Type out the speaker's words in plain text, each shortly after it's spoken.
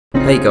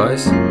Hey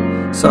guys,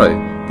 so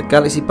the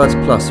Galaxy Buds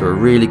Plus are a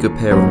really good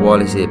pair of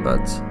wireless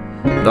earbuds,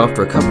 and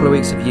after a couple of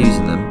weeks of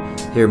using them,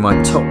 here are my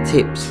top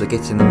tips for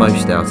getting the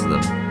most out of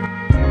them.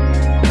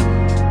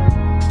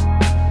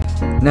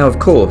 Now of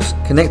course,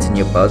 connecting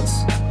your buds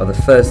are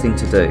the first thing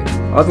to do.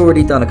 I've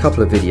already done a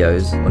couple of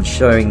videos on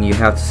showing you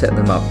how to set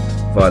them up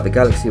via the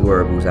Galaxy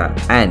Wearables app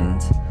and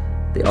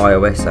the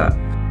iOS app.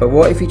 But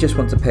what if you just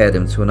want to pair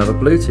them to another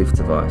Bluetooth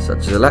device, such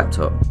as a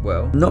laptop?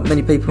 Well, not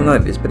many people know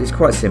this, but it's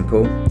quite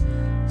simple.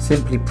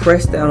 Simply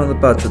press down on the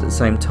buds at the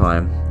same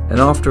time,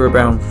 and after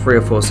around 3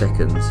 or 4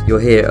 seconds, you'll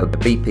hear a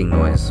beeping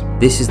noise.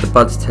 This is the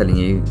buds telling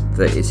you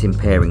that it's in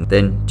pairing.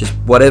 Then just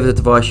whatever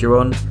device you're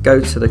on,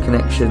 go to the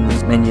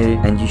connections menu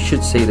and you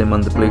should see them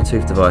under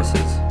Bluetooth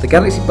devices. The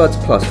Galaxy Buds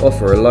Plus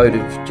offer a load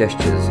of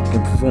gestures that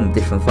can perform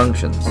different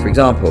functions. For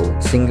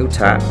example, single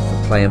tap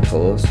for play and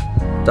pause,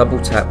 double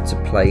tap to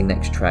play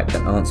next track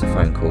and answer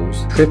phone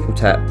calls, triple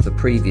tap the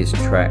previous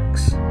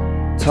tracks,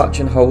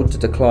 touch and hold to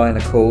decline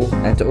a call,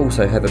 and to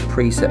also have a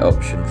preset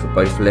option for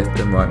both left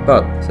and right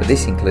bud. So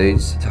this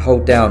includes to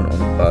hold down on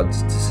the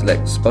buds to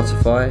select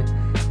Spotify,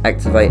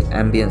 activate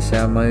ambient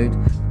sound mode,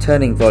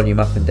 turning volume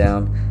up and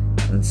down,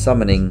 and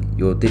summoning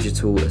your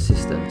digital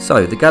assistant.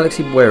 So the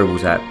Galaxy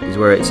Wearables app is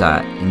where it's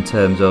at in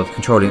terms of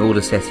controlling all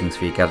the settings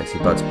for your Galaxy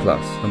Buds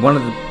Plus. And one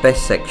of the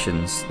best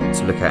sections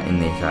to look at in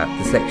this app,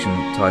 the section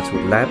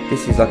titled Lab.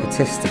 This is like a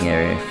testing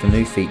area for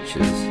new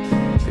features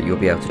that you'll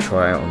be able to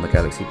try out on the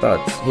Galaxy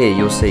Buds. Here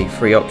you'll see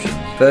 3 options.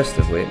 First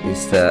of which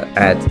is to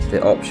add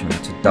the option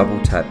to double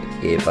tap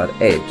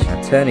earbud edge.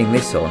 Now turning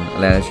this on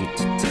allows you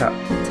to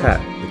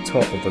tap the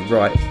top of the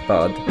right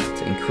bud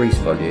to increase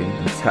volume,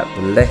 and tap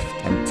the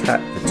left and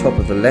tap the top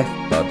of the left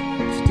bud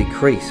to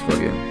decrease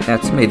volume. Now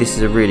to me this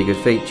is a really good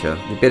feature.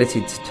 The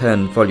ability to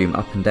turn volume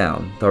up and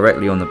down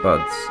directly on the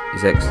buds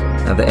is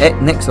excellent. Now the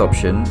next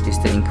option is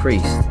to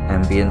increase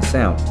ambient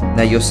sound.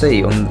 Now you'll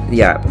see on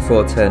the app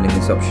before turning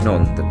this option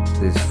on that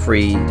there's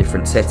 3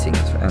 different settings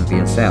for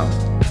ambient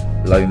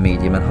sound: low,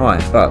 medium and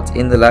high. But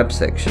in the lab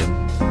section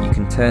you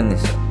can turn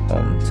this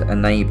on to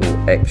enable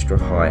extra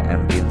high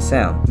ambient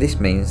sound. This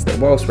means that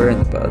whilst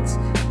wearing the buds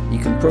you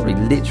can probably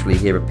literally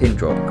hear a pin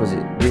drop, because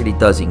it really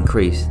does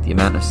increase the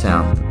amount of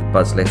sound that the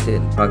buds let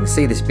in. I can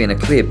see this being a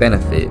clear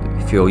benefit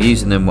if you're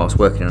using them whilst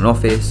working in an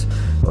office,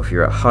 or if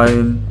you're at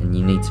home and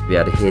you need to be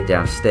able to hear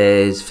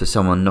downstairs for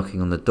someone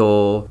knocking on the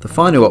door. The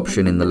final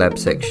option in the lab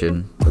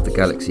section of the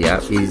Galaxy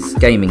app is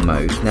gaming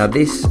mode. Now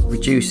this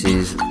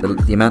reduces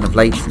the amount of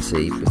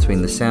latency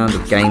between the sound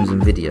of games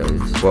and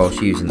videos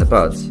whilst using the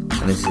buds,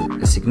 and is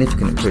a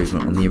significant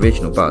improvement on the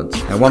original buds.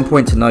 Now one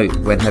point to note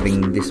when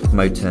having this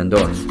mode turned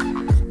on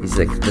is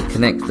that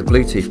the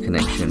Bluetooth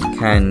connection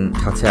can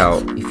cut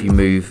out if you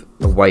move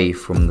away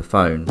from the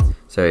phone,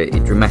 so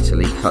it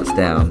dramatically cuts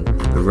down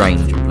the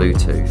range of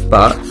Bluetooth.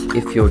 But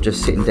if you're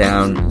just sitting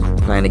down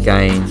playing a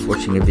game,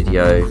 watching a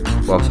video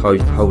whilst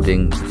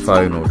holding the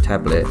phone or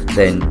tablet,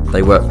 then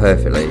they work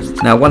perfectly.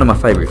 Now one of my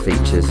favourite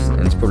features,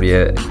 and it's probably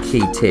a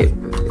key tip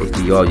if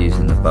you are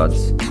using the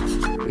buds,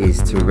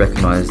 is to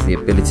recognise the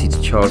ability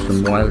to charge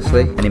them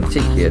wirelessly, and in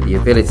particular the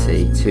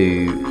ability to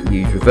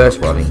use reverse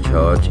wiring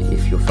charge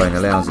if your phone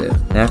allows it.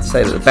 Now I have to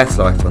say that the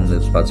battery life on the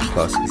Buds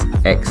Plus is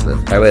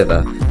excellent.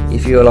 However,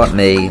 if you're like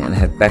me and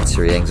have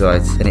battery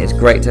anxiety, then it's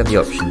great to have the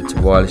option to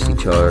wirelessly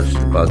charge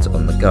the buds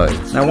on the go.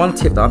 Now one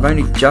tip that I've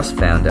only just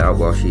found out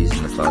whilst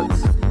using the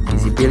buds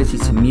is the ability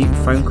to mute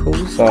phone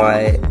calls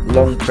by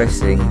long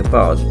pressing the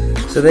bud.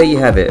 So there you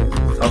have it.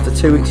 After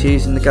 2 weeks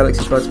using the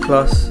Galaxy Buds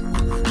Plus,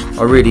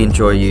 I really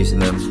enjoy using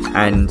them,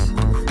 and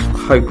I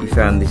hope you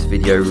found this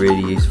video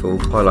really useful.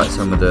 Highlight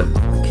some of the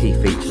key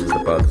features of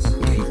the buds.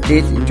 If you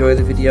did enjoy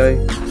the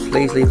video,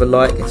 please leave a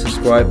like and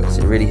subscribe, as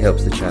it really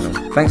helps the channel.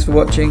 Thanks for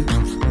watching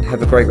and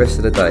have a great rest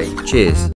of the day. Cheers.